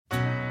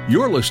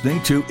You're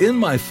listening to In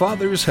My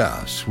Father's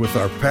House with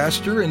our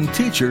pastor and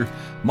teacher,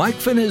 Mike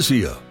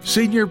Finizio,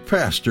 Senior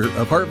Pastor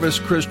of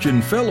Harvest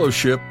Christian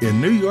Fellowship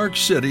in New York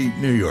City,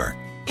 New York.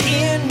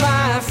 In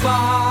my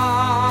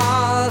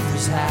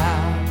Father's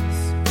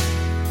house,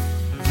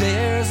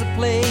 there's a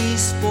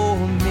place for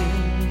me.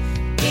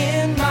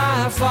 In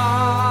my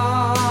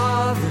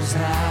Father's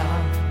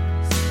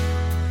house,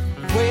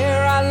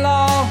 where I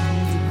long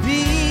to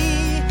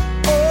be.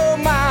 Oh,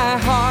 my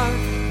heart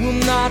will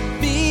not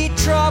be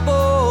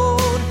troubled.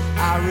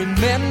 I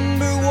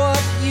remember what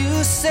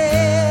you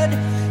said.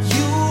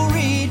 You'll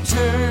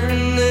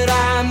return that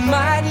I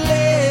might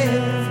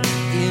live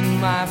in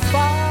my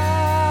Father's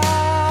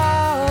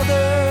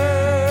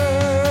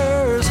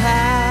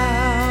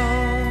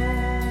house.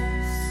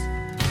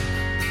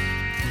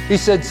 He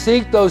said,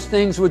 seek those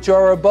things which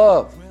are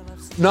above,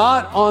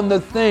 not on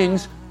the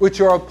things which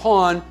are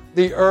upon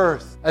the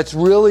earth. That's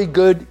really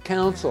good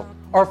counsel.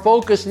 Our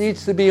focus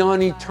needs to be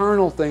on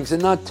eternal things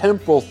and not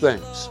temporal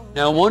things.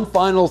 Now, one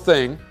final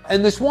thing,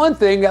 and this one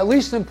thing, at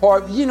least in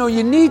part,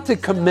 you need to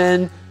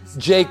commend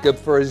Jacob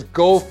for his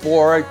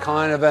go-for-it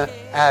kind of an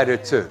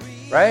attitude,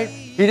 right?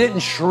 He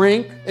didn't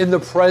shrink in the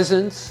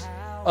presence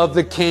of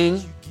the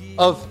king,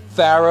 of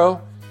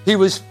Pharaoh. He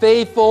was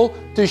faithful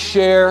to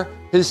share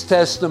his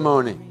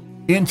testimony.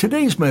 In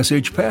today's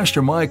message,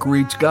 Pastor Mike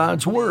reads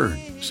God's Word,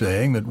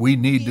 saying that we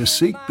need to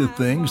seek the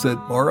things that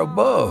are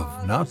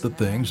above, not the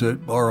things that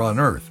are on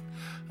earth.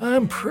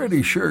 I'm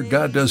pretty sure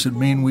God doesn't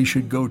mean we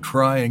should go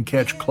try and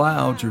catch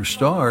clouds or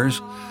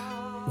stars.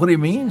 What he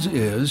means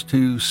is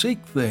to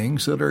seek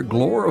things that are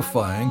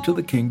glorifying to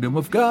the kingdom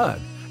of God,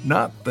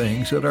 not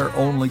things that are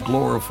only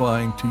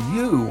glorifying to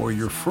you or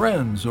your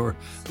friends or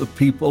the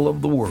people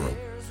of the world.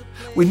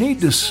 We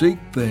need to seek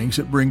things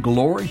that bring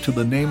glory to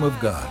the name of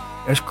God.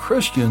 As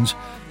Christians,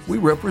 we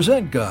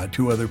represent God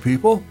to other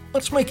people.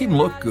 Let's make him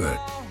look good.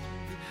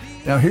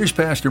 Now here's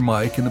Pastor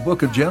Mike in the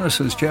book of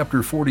Genesis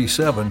chapter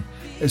 47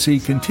 as he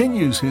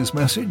continues his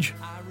message,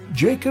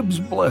 Jacob's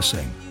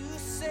Blessing.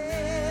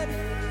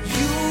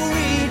 You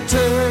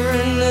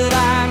return that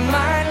I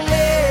might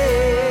live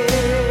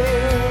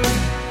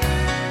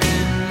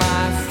in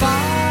my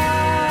Father's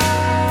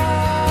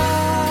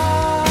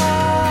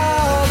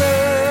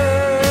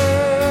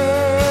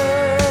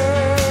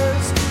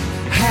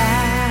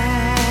house.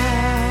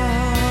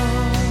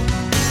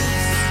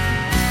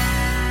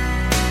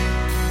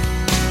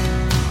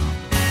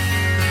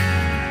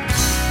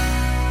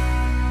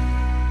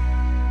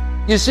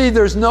 You see,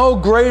 there's no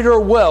greater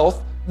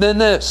wealth than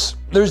this.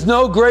 There's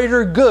no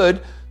greater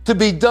good to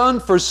be done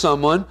for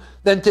someone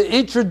than to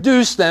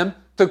introduce them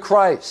to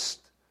Christ,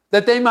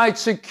 that they might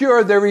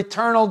secure their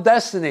eternal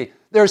destiny,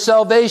 their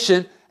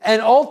salvation,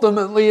 and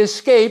ultimately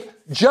escape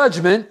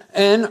judgment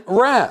and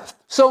wrath.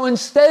 So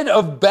instead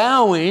of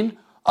bowing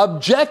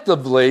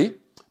objectively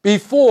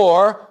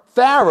before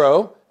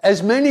Pharaoh,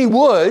 as many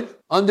would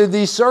under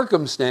these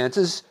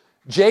circumstances,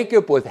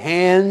 Jacob, with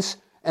hands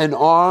and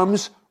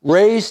arms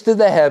raised to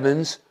the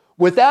heavens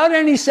without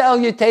any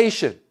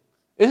salutation.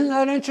 Isn't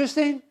that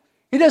interesting?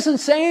 He doesn't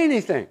say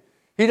anything.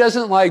 He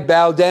doesn't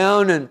bow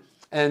down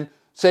and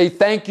say,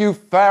 thank you,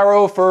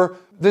 Pharaoh, for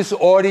this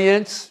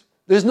audience.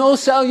 There's no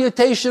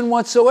salutation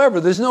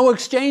whatsoever. There's no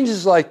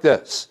exchanges like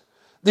this.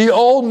 The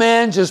old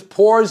man just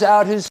pours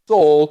out his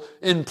soul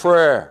in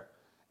prayer,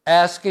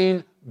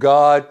 asking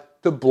God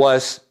to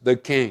bless the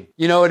king.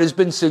 It has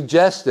been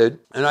suggested,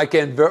 and I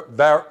can't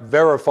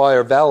verify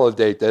or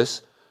validate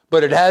this,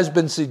 but it has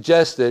been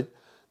suggested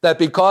that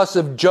because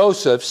of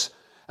Joseph's,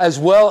 as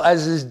well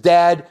as his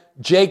dad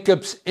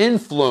Jacob's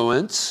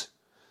influence,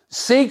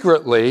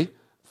 secretly,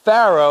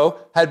 Pharaoh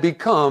had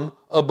become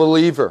a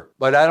believer.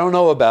 But I don't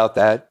know about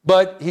that.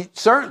 But he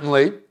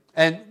certainly,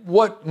 and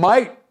what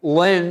might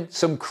lend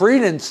some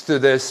credence to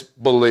this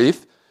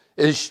belief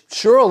is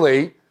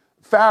surely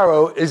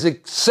Pharaoh is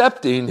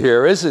accepting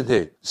here, isn't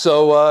he?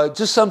 So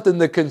just something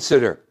to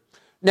consider.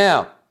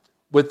 Now,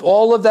 with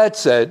all of that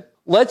said,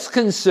 let's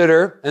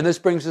consider, and this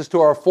brings us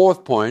to our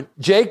fourth point,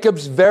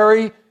 Jacob's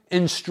very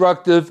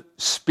instructive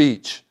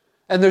speech.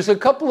 And there's a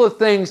couple of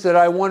things that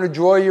I want to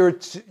draw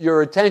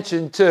your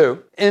attention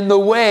to in the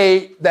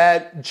way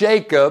that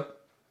Jacob,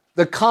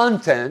 the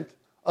content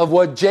of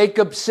what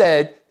Jacob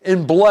said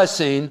in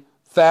blessing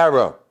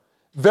Pharaoh.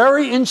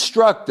 Very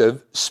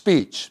instructive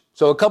speech.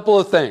 So a couple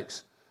of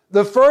things.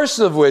 The first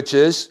of which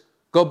is,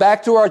 go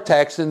back to our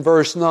text in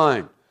verse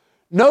 9.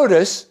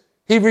 Notice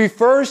he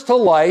refers to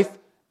life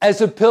as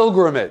a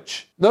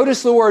pilgrimage.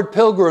 Notice the word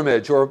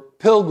pilgrimage or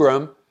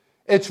pilgrim.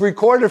 It's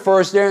recorded for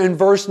us there in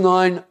verse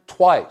 9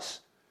 twice.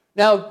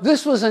 Now,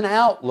 this was an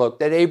outlook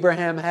that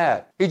Abraham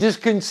had. He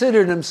just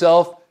considered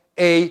himself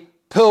a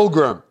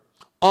pilgrim,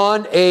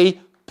 on a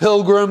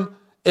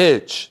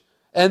pilgrimage.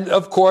 And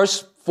of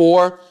course,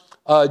 for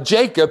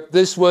Jacob,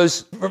 this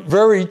was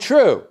very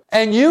true.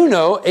 And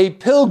a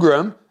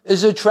pilgrim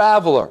is a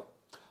traveler,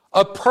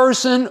 a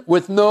person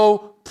with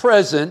no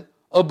present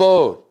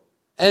abode.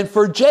 And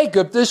for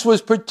Jacob, this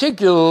was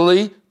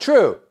particularly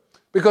true,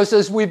 because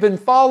as we've been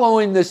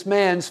following this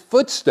man's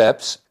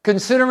footsteps,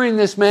 considering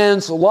this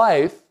man's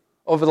life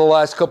over the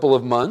last couple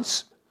of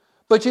months.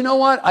 But you know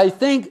what? I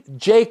think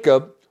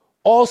Jacob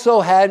also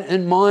had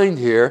in mind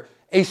here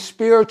a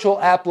spiritual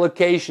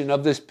application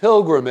of this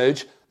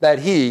pilgrimage that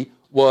he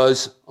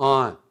was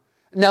on.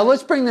 Now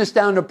let's bring this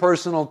down to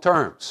personal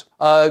terms.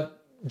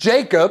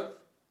 Jacob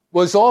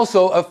was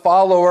also a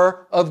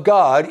follower of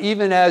God,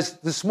 even as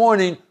this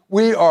morning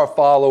we are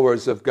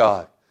followers of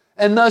God.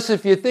 And thus,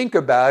 if you think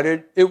about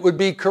it, it would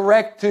be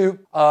correct to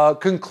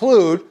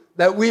conclude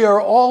that we are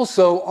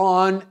also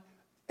on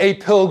a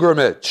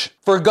pilgrimage.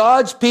 For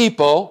God's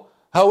people,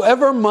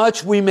 however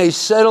much we may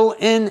settle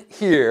in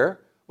here,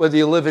 whether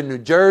you live in New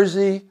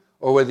Jersey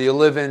or whether you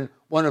live in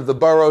one of the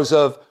boroughs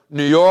of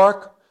New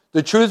York,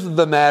 the truth of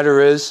the matter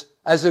is,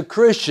 as a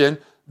Christian,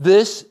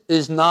 this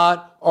is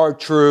not our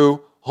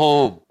true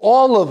home.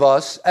 All of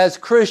us as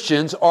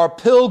Christians are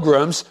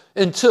pilgrims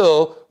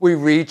until we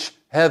reach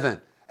heaven.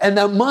 And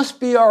that must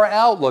be our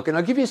outlook. And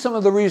I'll give you some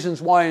of the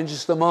reasons why in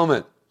just a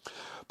moment.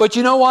 But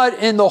you know what?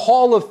 In the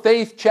Hall of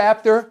Faith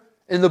chapter,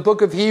 in the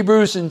book of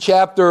Hebrews in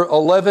chapter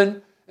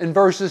 11, in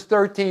verses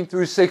 13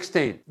 through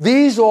 16,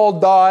 these all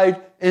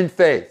died in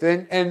faith.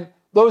 And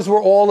those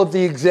were all of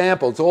the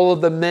examples, all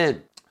of the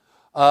men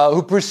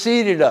who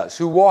preceded us,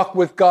 who walked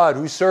with God,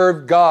 who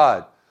served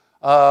God,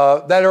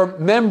 that are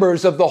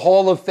members of the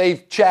Hall of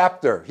Faith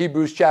chapter,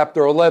 Hebrews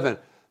chapter 11,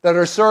 that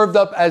are served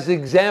up as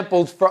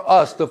examples for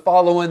us to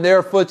follow in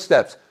their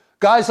footsteps.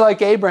 Guys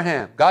like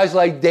Abraham, guys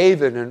like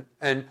David,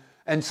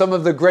 and some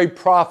of the great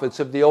prophets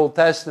of the Old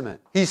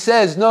Testament. He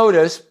says,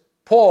 notice,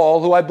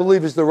 Paul, who I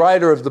believe is the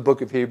writer of the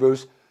book of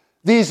Hebrews,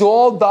 these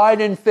all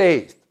died in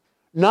faith,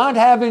 not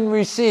having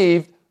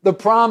received the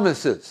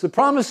promises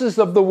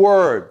of the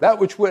word, that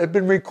which had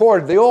been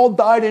recorded. They all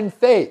died in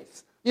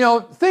faith. You know,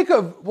 think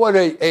of what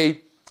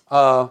a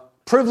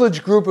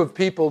privileged group of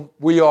people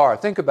we are.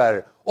 Think about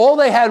it. All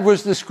they had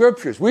was the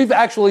scriptures. We've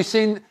actually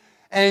seen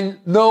and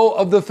know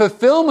of the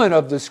fulfillment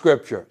of the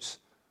scriptures.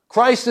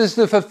 Christ is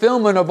the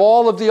fulfillment of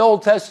all of the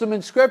Old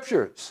Testament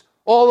scriptures,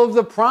 all of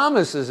the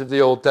promises of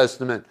the Old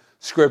Testament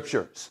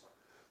scriptures.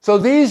 So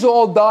these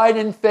all died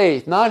in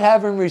faith, not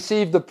having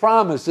received the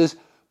promises,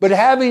 but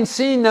having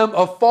seen them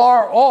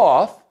afar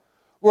off,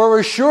 were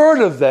assured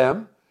of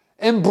them,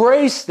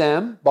 embraced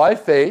them by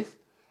faith,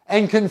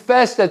 and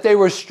confessed that they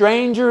were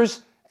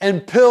strangers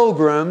and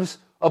pilgrims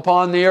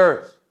upon the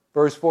earth.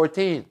 Verse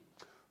 14.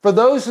 For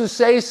those who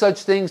say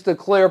such things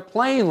declare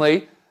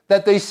plainly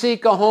that they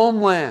seek a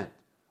homeland.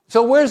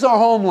 So where's our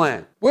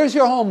homeland? Where's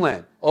your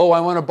homeland? Oh, I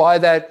want to buy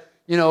that,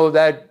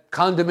 that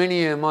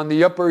condominium on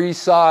the Upper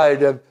East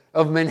Side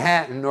of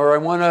Manhattan, or I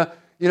want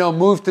to,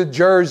 move to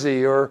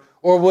Jersey or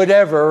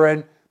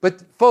whatever.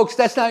 But folks,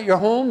 that's not your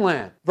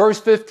homeland. Verse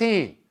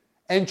 15.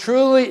 And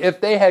truly, if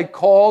they had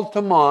called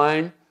to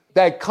mind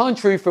that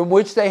country from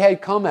which they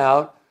had come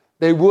out,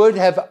 they would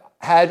have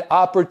had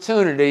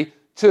opportunity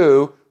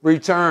to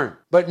return.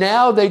 But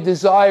now they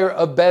desire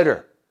a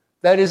better,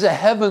 that is a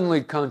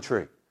heavenly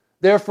country.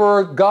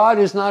 Therefore, God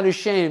is not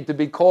ashamed to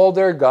be called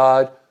their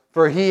God,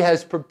 for he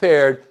has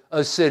prepared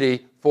a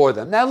city for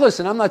them. Now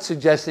listen, I'm not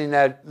suggesting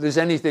that there's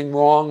anything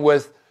wrong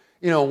with,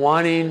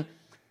 wanting,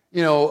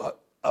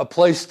 a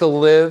place to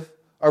live,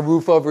 a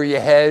roof over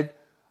your head,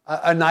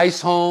 a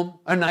nice home,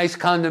 a nice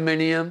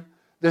condominium.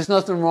 There's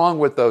nothing wrong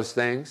with those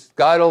things.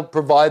 God will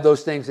provide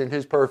those things in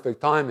his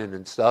perfect timing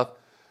and stuff.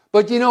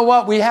 But you know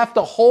what? We have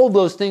to hold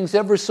those things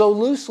ever so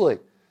loosely.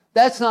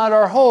 That's not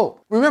our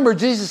hope. Remember,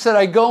 Jesus said,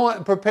 I go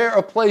and prepare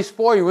a place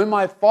for you. In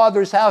my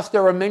Father's house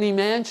there are many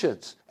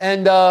mansions.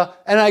 And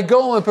I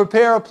go and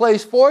prepare a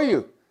place for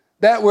you,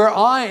 that where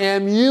I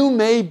am, you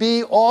may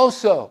be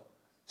also.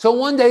 So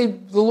one day,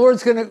 the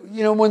Lord's going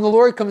to, when the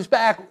Lord comes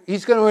back, we're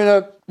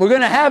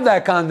going to have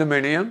that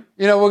condominium.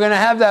 We're going to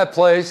have that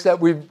place that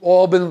we've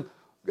all been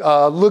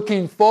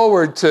looking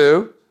forward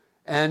to.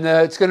 And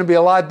it's going to be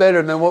a lot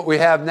better than what we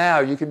have now.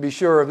 You can be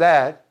sure of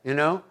that,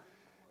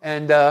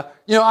 And,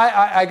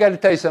 I got to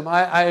tell you something.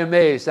 I'm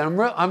amazed.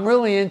 I'm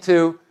really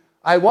into,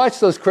 I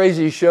watch those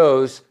crazy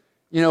shows,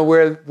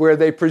 where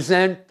they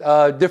present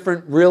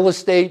different real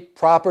estate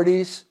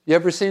properties. You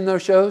ever seen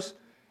those shows?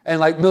 And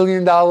like $1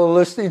 million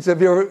listings.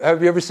 Have you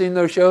ever seen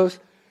those shows?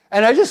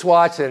 And I just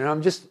watch it, and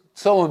I'm just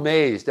so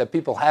amazed that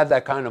people have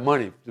that kind of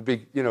money, to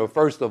be,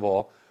 first of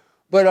all.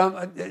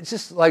 But it's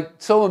just like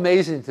so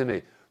amazing to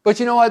me. But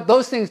you know what?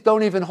 Those things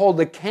don't even hold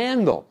a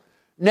candle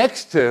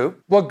next to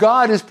what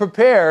God has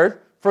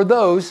prepared for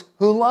those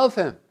who love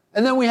him.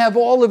 And then we have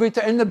all of it.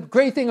 And the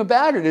great thing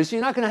about it is you're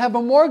not going to have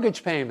a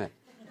mortgage payment.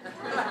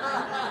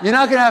 You're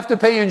not going to have to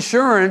pay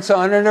insurance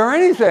on it or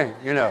anything,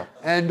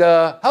 And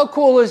how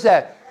cool is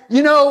that?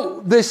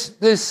 This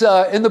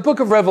in the book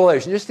of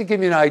Revelation, just to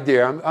give you an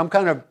idea, I'm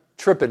kind of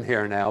tripping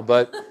here now,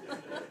 but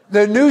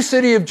the new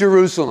city of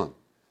Jerusalem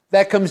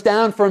that comes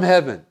down from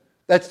heaven,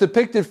 that's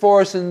depicted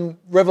for us in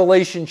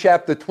Revelation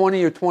chapter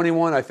 20 or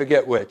 21, I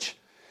forget which.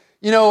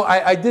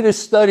 I did a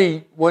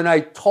study when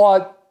I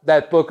taught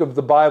that book of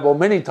the Bible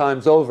many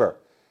times over.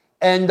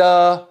 And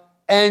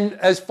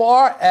as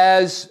far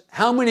as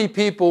how many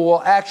people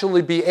will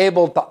actually be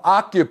able to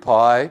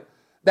occupy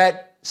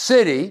that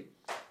city,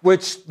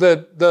 which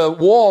the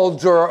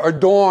walls are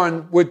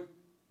adorned with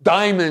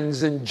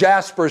diamonds and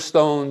jasper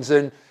stones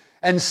and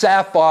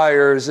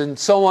sapphires and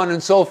so on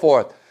and so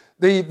forth.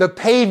 The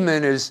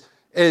pavement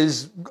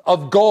is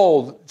of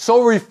gold,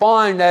 so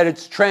refined that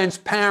it's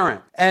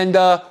transparent. And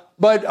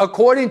but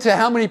according to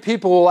how many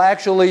people will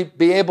actually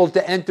be able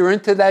to enter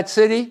into that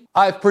city,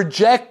 I've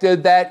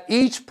projected that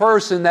each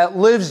person that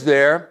lives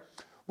there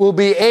will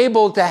be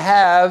able to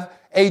have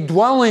a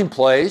dwelling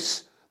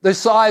place the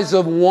size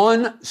of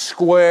 1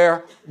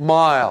 square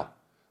mile,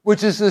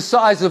 which is the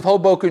size of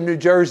Hoboken, New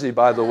Jersey,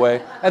 by the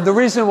way. And the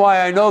reason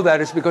why I know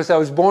that is because I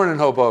was born in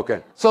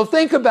Hoboken. So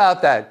think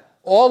about that.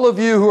 All of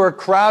you who are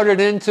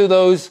crowded into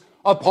those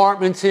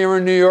apartments here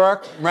in New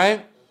York,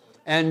 right?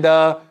 And,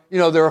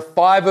 there are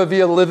 5 of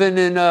you living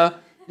in a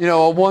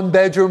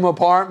 1-bedroom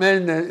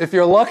apartment. If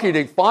you're lucky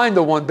to find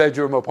a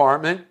 1-bedroom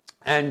apartment.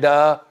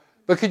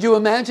 But could you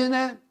imagine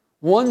that?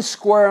 1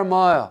 square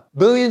mile.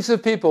 Billions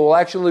of people will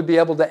actually be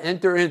able to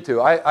enter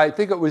into. I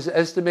think it was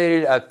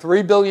estimated at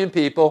 3 billion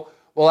people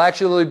will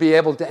actually be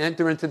able to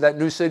enter into that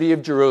new city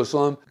of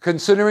Jerusalem.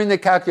 Considering the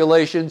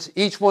calculations,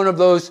 each one of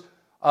those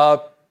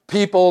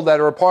people that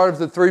are a part of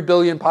the 3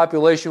 billion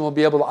population will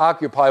be able to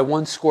occupy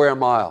 1 square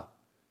mile.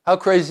 How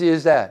crazy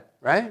is that,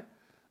 right?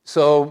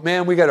 So,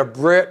 man, we got a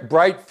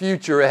bright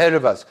future ahead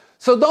of us.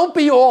 So don't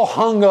be all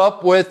hung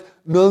up with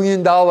 $1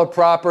 million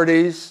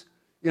properties.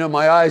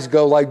 My eyes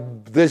go like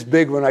this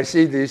big when I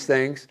see these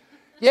things.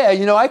 Yeah,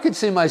 I could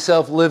see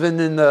myself living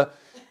in the,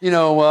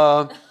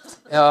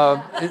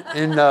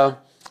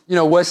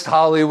 West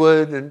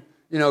Hollywood and,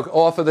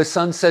 off of the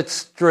Sunset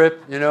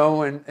Strip,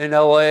 in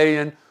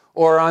LA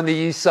or on the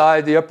east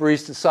side, the Upper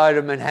East Side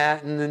of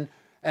Manhattan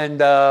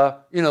and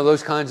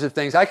those kinds of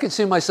things. I could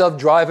see myself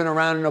driving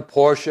around in a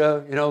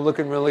Porsche,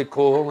 looking really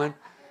cool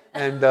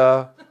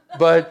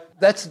but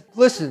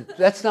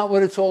that's not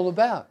what it's all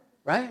about,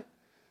 right?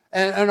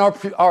 And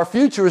our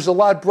future is a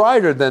lot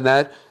brighter than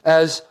that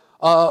as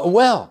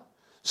well.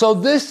 So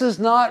this is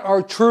not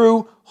our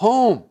true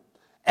home.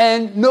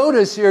 And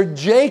notice here,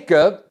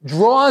 Jacob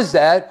draws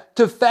that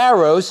to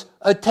Pharaoh's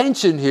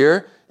attention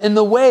here in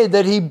the way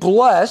that he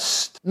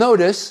blessed,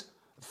 notice,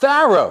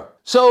 Pharaoh.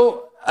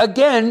 So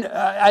again,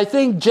 I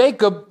think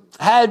Jacob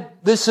had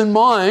this in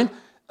mind,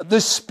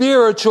 the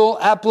spiritual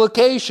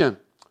application.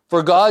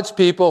 For God's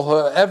people,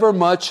 however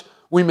much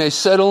we may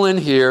settle in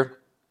here,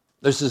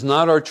 this is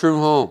not our true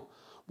home.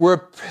 We're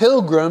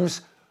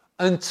pilgrims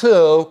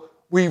until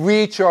we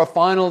reach our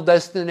final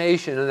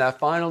destination, and that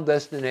final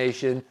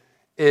destination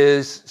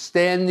is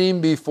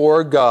standing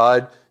before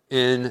God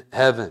in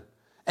heaven.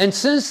 And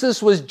since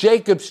this was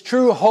Jacob's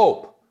true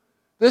hope,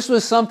 this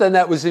was something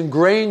that was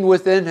ingrained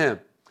within him.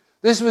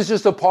 This was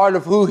just a part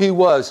of who he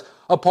was,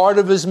 a part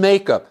of his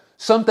makeup,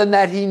 something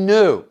that he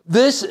knew.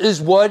 This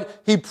is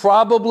what he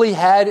probably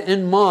had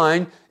in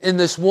mind in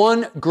this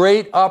one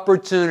great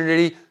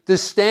opportunity to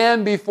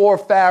stand before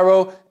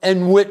Pharaoh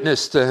and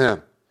witness to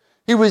him.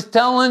 He was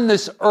telling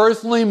this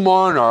earthly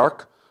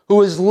monarch who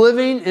was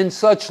living in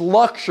such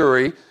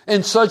luxury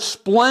and such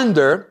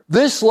splendor,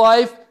 this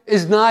life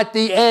is not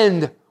the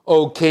end,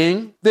 O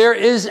king. There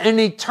is an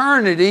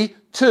eternity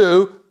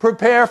to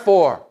prepare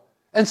for.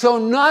 And so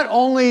not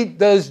only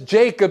does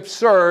Jacob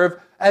serve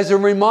as a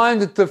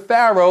reminder to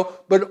Pharaoh,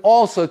 but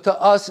also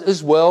to us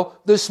as well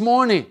this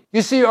morning.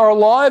 You see, our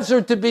lives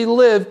are to be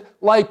lived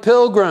like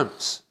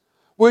pilgrims.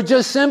 We're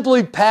just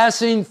simply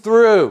passing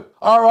through.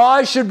 Our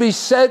eyes should be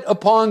set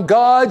upon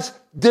God's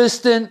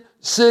distant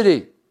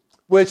city,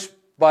 which,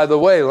 by the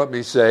way, let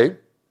me say,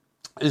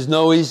 is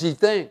no easy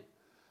thing,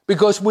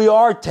 because we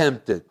are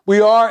tempted.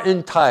 We are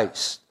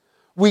enticed.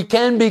 We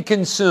can be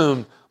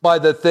consumed by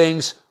the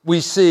things we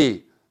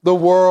see, the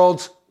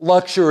world's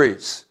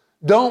luxuries.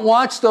 Don't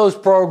watch those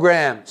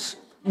programs,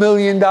 $1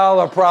 million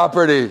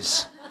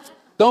properties.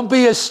 Don't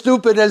be as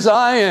stupid as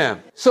I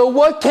am. So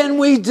what can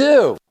we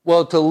do?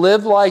 Well, to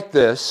live like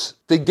this,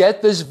 to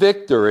get this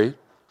victory,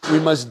 we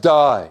must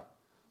die.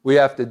 We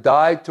have to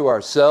die to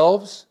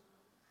ourselves,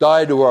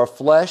 die to our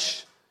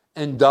flesh,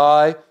 and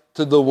die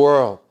to the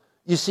world.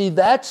 You see,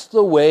 that's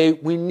the way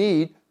we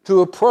need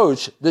to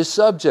approach this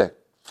subject.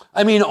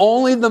 I mean,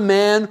 only the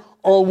man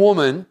or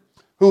woman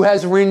who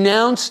has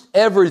renounced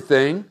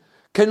everything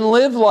can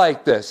live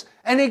like this.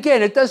 And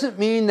again, it doesn't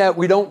mean that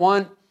we don't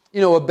want,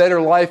 a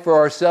better life for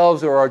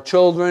ourselves or our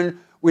children.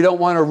 We don't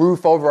want a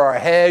roof over our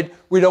head.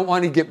 We don't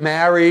want to get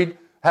married,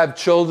 have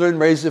children,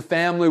 raise a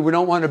family. We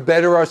don't want to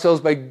better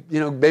ourselves by,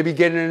 maybe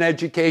getting an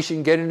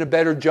education, getting a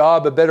better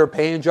job, a better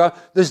paying job.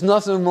 There's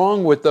nothing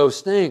wrong with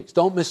those things.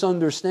 Don't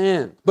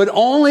misunderstand. But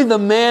only the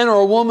man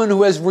or woman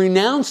who has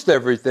renounced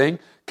everything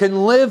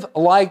can live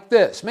like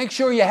this. Make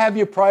sure you have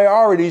your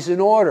priorities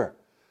in order.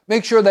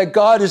 Make sure that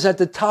God is at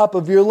the top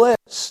of your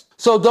list.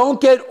 So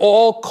don't get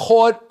all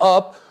caught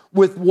up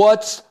with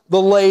what's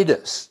the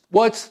latest,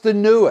 what's the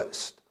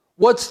newest,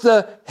 what's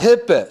the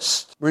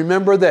hippest.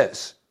 Remember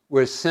this,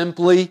 we're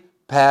simply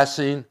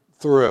passing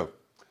through.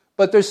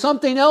 But there's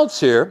something else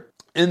here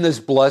in this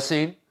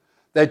blessing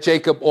that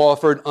Jacob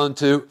offered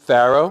unto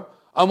Pharaoh.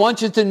 I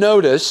want you to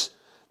notice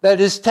that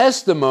his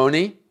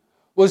testimony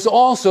was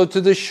also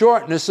to the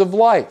shortness of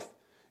life.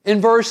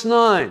 In verse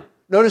 9,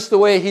 notice the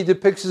way he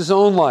depicts his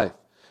own life.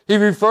 He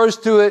refers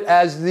to it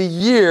as the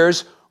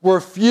years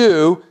were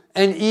few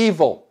and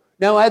evil.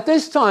 Now, at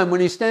this time,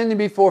 when he's standing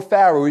before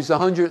Pharaoh, he's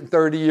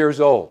 130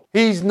 years old.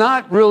 He's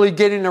not really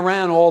getting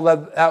around all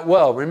that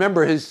well.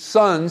 Remember, his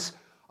sons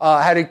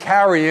had to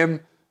carry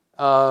him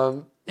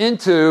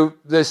into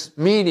this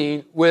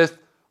meeting with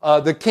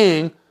the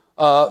king,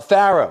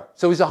 Pharaoh.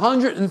 So he's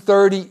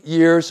 130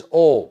 years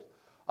old.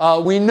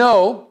 We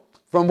know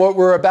from what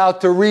we're about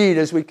to read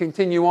as we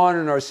continue on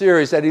in our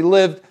series that he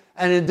lived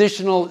an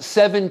additional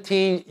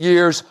 17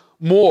 years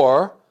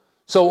more.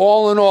 So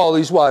all in all,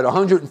 he's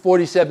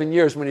 147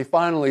 years when he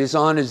finally is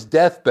on his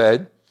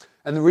deathbed.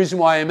 And the reason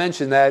why I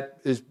mention that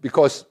is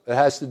because it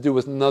has to do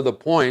with another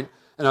point,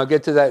 and I'll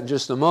get to that in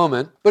just a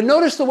moment. But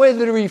notice the way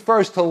that he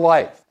refers to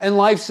life and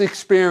life's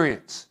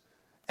experience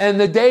and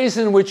the days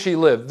in which he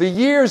lived, the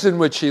years in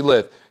which he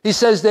lived. He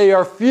says they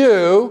are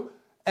few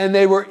and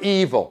they were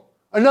evil.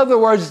 In other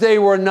words, they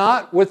were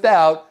not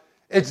without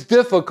its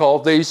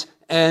difficulties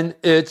and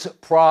its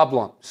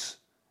problems.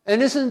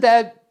 And isn't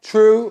that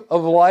true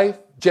of life,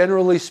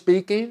 generally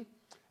speaking?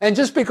 And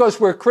just because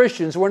we're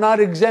Christians, we're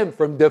not exempt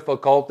from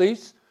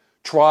difficulties,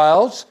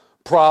 trials,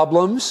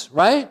 problems,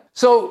 right?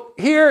 So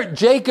here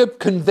Jacob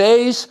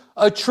conveys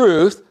a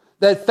truth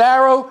that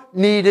Pharaoh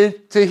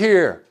needed to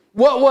hear.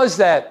 What was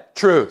that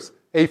truth?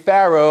 Hey,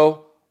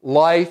 Pharaoh,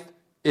 life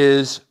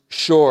is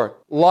short.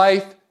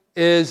 Life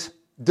is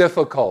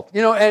difficult.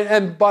 You know,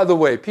 and by the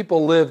way,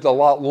 people lived a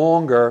lot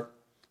longer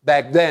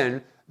back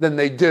then than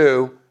they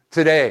do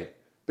today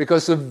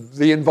because of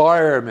the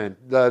environment,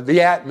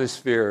 the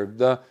atmosphere,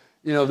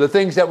 the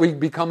things that we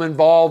become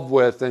involved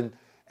with and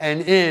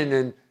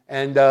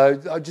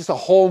just a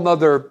whole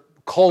nother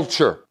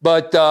culture.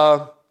 But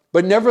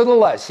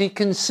nevertheless, he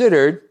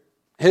considered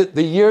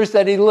the years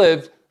that he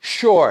lived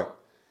short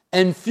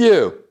and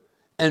few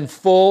and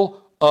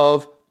full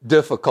of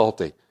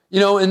difficulty. You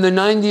know, in the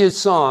 90th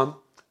Psalm,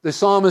 the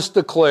psalmist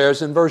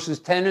declares in verses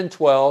 10 and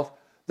 12,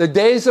 the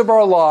days of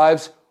our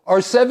lives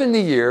are 70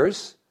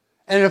 years,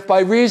 and if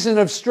by reason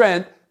of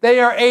strength, they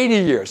are 80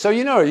 years. So,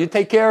 you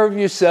take care of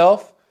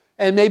yourself,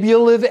 and maybe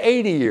you'll live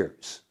 80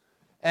 years,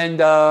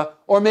 and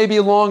or maybe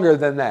longer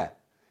than that.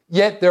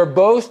 Yet their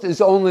boast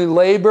is only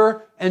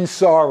labor and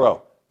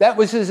sorrow. That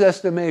was his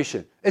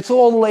estimation. It's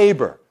all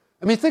labor.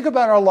 I mean, think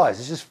about our lives.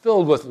 It's just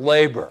filled with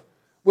labor.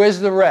 Where's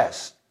the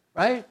rest,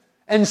 right?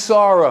 And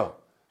sorrow.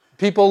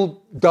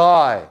 People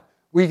die.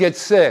 We get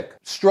sick,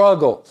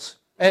 struggles.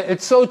 And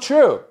it's so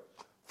true.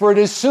 For it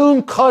is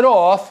soon cut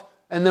off,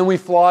 and then we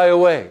fly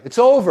away. It's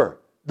over.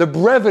 The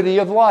brevity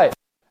of life.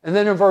 And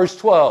then in verse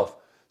 12,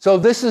 so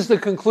this is the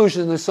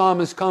conclusion the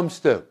psalmist comes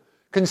to.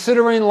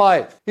 Considering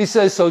life, he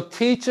says, so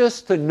teach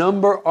us to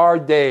number our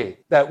day,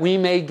 that we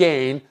may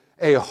gain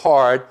a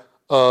heart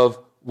of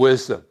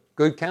wisdom.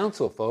 Good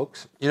counsel,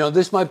 folks.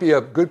 This might be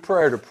a good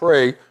prayer to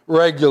pray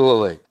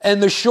regularly.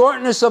 And the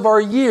shortness of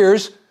our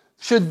years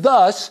should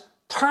thus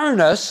turn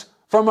us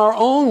from our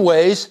own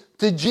ways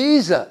to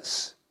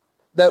Jesus,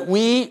 that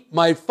we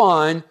might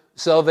find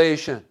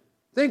salvation.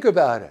 Think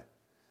about it.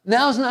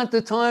 Now's not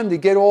the time to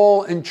get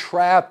all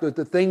entrapped with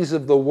the things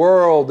of the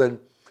world and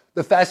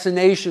the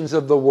fascinations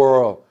of the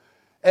world.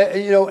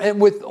 And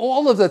with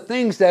all of the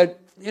things that,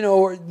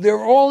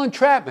 they're all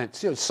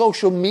entrapments.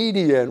 Social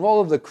media and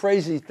all of the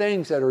crazy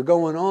things that are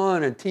going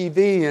on, and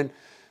TV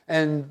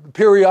and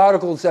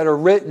periodicals that are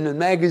written, and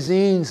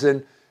magazines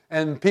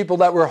and people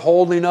that we're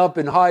holding up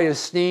in high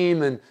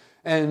esteem and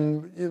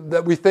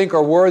that we think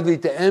are worthy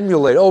to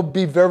emulate. Oh,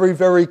 be very,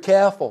 very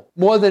careful.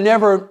 More than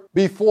ever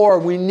before,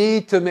 we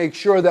need to make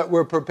sure that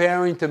we're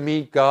preparing to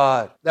meet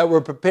God, that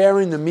we're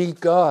putting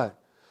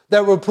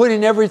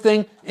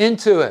everything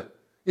into it.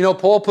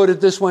 Paul put it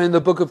this way in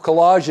the book of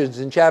Colossians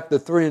in chapter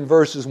 3 and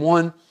verses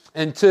 1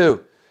 and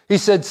 2. He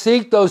said,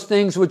 seek those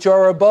things which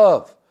are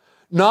above,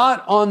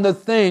 not on the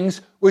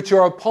things which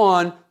are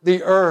upon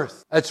the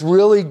earth. That's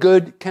really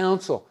good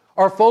counsel.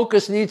 Our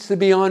focus needs to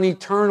be on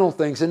eternal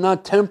things and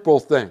not temporal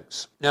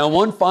things. Now,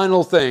 one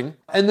final thing,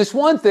 and this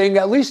one thing,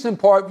 at least in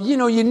part,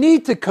 you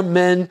need to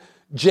commend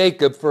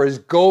Jacob for his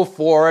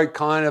go-for-it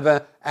kind of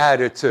an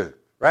attitude,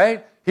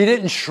 right? He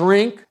didn't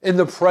shrink in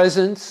the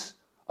presence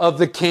of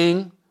the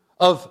king,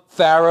 of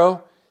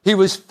Pharaoh. He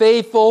was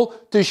faithful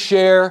to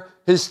share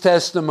his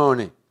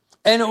testimony.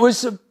 And it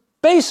was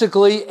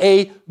basically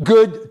a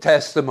good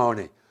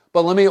testimony.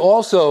 But let me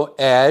also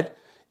add,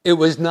 it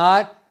was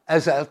not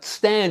as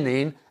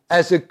outstanding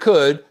as it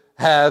could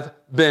have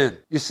been.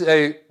 You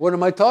say, what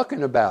am I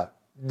talking about?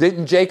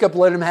 Didn't Jacob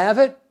let him have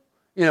it?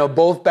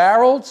 Both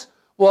barrels?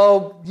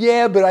 Well,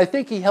 yeah, but I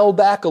think he held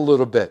back a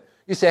little bit.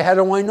 You say, how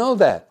do I know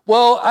that?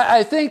 Well,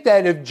 I think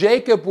that if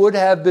Jacob would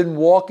have been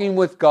walking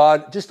with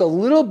God just a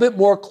little bit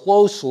more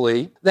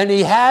closely than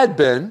he had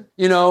been,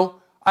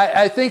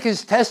 I think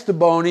his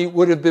testimony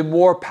would have been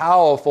more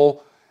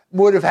powerful,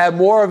 would have had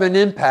more of an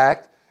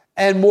impact,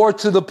 and more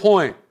to the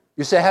point.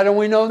 You say, how do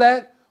we know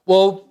that?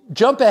 Well,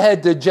 jump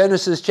ahead to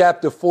Genesis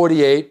chapter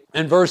 48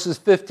 and verses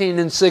 15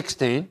 and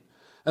 16.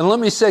 And let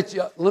me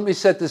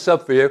set this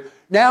up for you.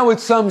 Now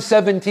it's some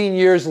 17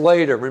 years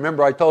later.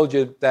 Remember, I told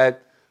you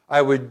that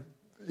I would,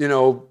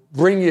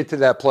 bring you to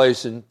that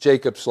place in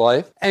Jacob's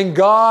life. And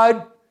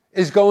God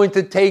is going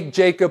to take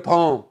Jacob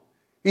home.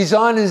 He's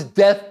on his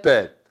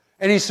deathbed,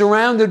 and he's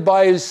surrounded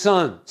by his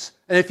sons.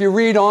 And if you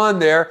read on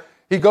there,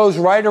 he goes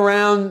right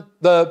around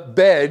the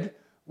bed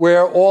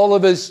where all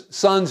of his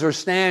sons are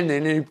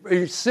standing, and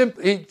he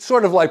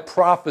sort of like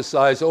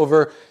prophesies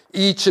over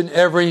each and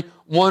every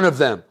one of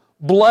them,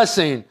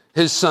 blessing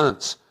his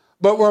sons.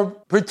 But we're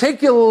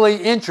particularly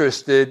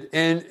interested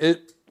in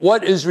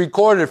what is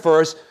recorded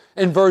for us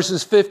in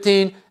verses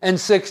 15 and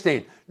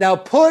 16. Now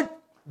put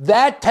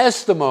that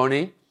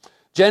testimony,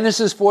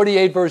 Genesis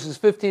 48 verses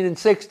 15 and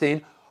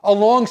 16,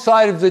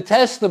 alongside of the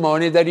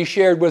testimony that he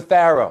shared with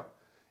Pharaoh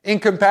in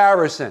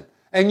comparison.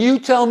 And you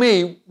tell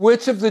me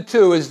which of the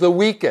two is the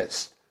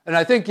weakest. And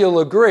I think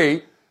you'll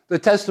agree, the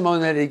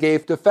testimony that he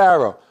gave to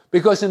Pharaoh.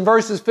 Because in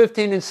verses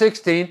 15 and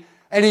 16,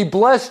 and he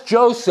blessed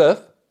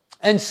Joseph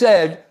and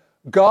said,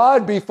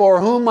 God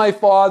before whom my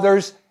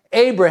fathers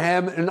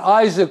Abraham and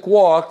Isaac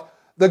walked,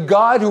 the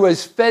God who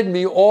has fed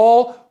me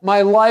all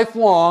my life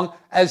long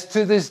as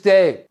to this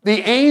day.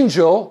 The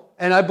angel,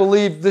 and I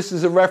believe this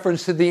is a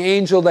reference to the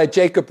angel that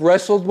Jacob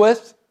wrestled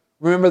with.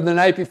 Remember the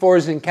night before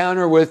his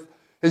encounter with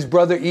his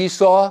brother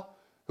Esau,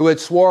 who had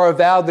swore a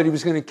vow that he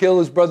was going to kill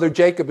his brother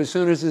Jacob as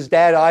soon as his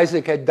dad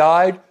Isaac had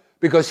died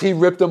because he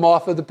ripped him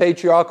off of the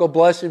patriarchal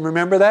blessing.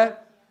 Remember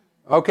that?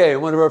 Okay,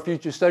 in one of our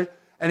future studies.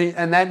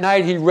 And that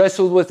night he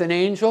wrestled with an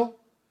angel.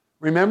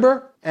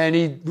 Remember? And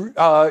he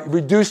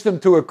reduced him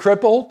to a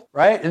crippled,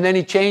 right? And then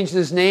he changed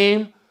his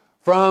name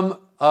from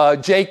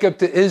Jacob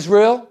to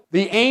Israel.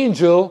 The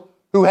angel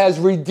who has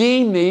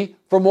redeemed me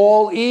from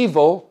all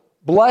evil,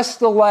 bless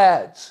the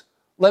lads.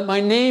 Let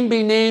my name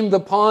be named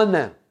upon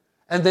them.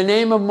 And the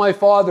name of my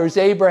fathers,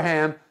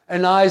 Abraham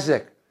and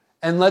Isaac.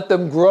 And let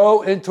them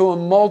grow into a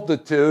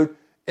multitude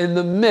in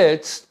the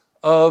midst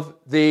of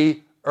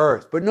the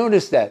earth. But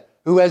notice that,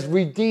 who has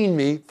redeemed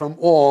me from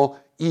all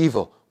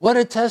evil. What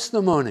a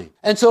testimony.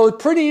 And so a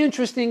pretty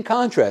interesting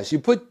contrast. You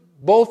put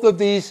both of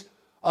these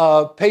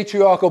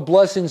patriarchal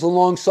blessings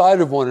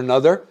alongside of one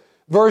another.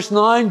 Verse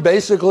 9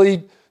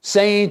 basically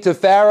saying to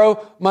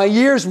Pharaoh, my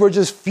years were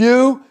just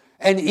few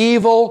and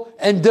evil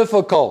and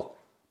difficult.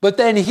 But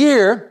then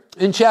here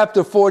in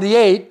chapter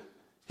 48,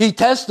 he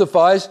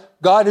testifies,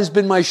 God has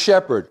been my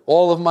shepherd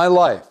all of my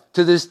life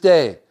to this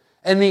day.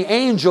 And the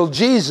angel,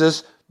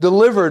 Jesus,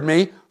 delivered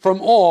me from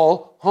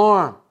all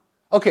harm.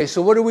 Okay,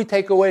 so what do we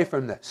take away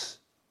from this?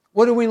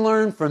 What do we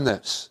learn from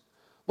this?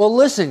 Well,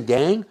 listen,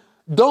 gang,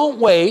 don't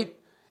wait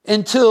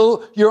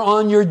until you're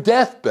on your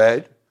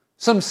deathbed,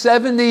 some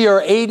 70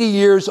 or 80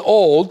 years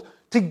old,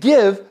 to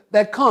give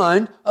that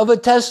kind of a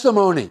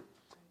testimony.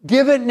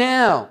 Give it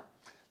now.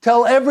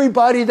 Tell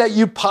everybody that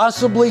you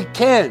possibly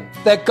can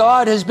that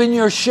God has been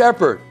your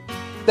shepherd,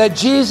 that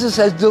Jesus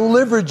has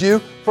delivered you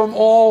from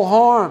all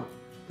harm,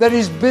 that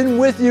he's been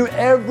with you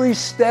every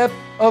step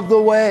of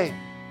the way.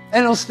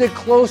 And he'll stick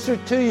closer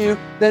to you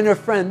than a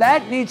friend.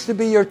 That needs to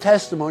be your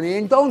testimony,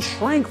 and don't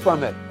shrink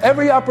from it.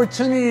 Every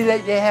opportunity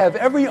that you have,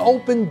 every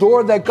open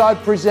door that God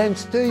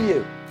presents to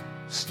you,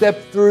 step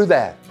through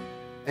that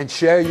and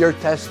share your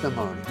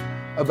testimony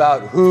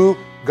about who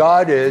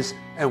God is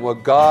and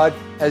what God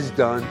has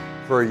done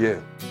for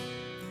you.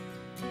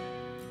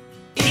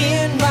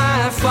 In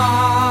my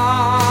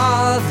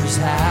Father's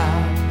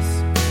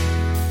house,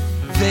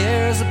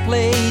 there's a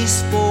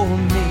place for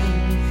me.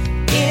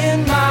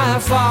 In my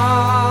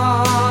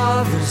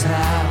Father's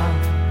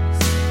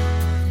house,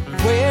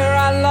 where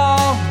I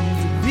long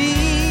to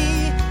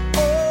be.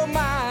 Oh, my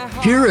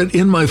heart. Here at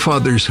In My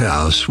Father's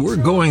House, we're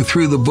going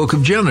through the book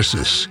of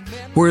Genesis,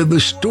 where the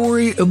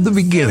story of the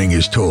beginning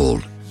is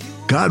told.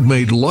 God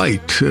made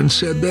light and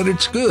said that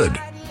it's good.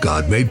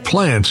 God made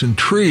plants and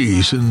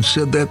trees and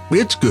said that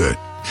it's good.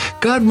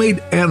 God made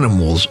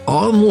animals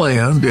on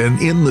land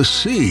and in the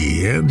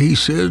sea, and he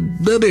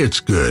said that it's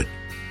good.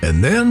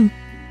 And then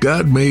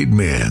God made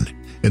man,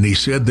 and he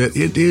said that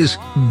it is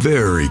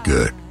very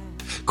good.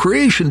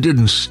 Creation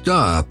didn't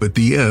stop at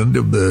the end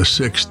of the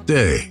sixth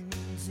day.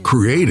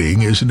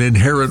 Creating is an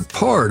inherent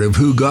part of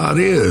who God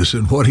is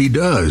and what he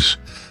does.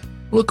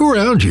 Look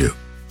around you.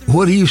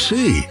 What do you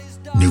see?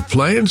 New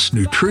plants,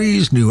 new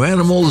trees, new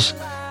animals,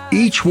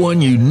 each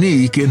one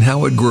unique in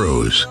how it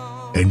grows.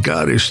 And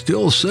God is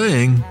still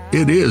saying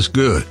it is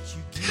good.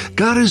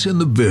 God is in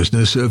the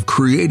business of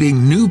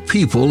creating new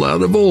people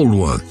out of old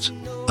ones,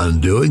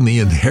 undoing the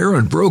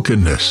inherent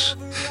brokenness.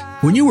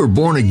 When you were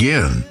born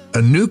again,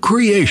 a new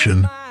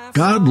creation,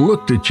 God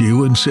looked at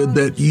you and said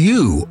that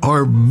you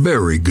are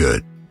very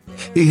good.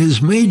 He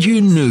has made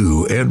you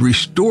new and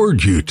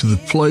restored you to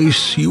the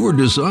place you were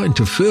designed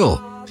to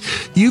fill.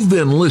 You've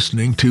been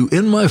listening to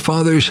In My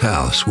Father's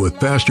House with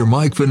Pastor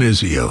Mike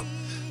Venizio.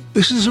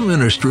 This is a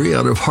ministry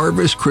out of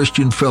Harvest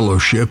Christian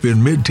Fellowship in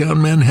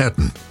Midtown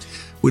Manhattan.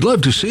 We'd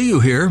love to see you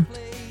here.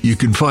 You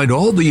can find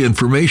all the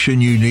information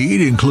you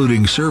need,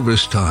 including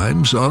service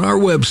times, on our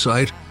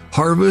website,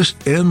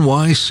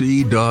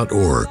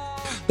 harvestnyc.org.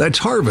 That's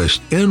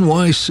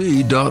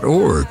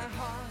harvestnyc.org.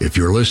 If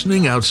you're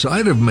listening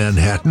outside of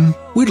Manhattan,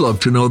 we'd love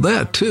to know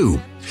that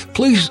too.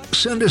 Please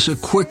send us a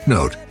quick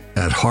note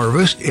at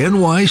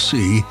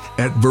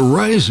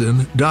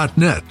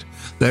harvestnyc@verizon.net.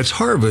 That's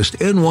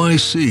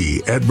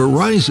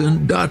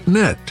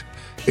harvestnyc@verizon.net.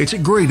 It's a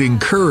great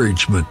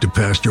encouragement to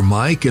Pastor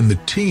Mike and the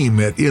team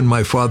at In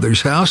My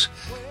Father's House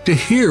to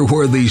hear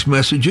where these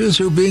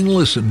messages are being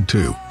listened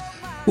to.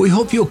 We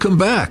hope you'll come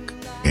back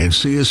and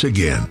see us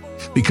again,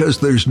 because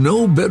there's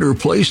no better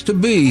place to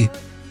be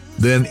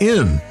than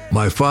in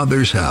my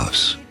Father's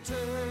house.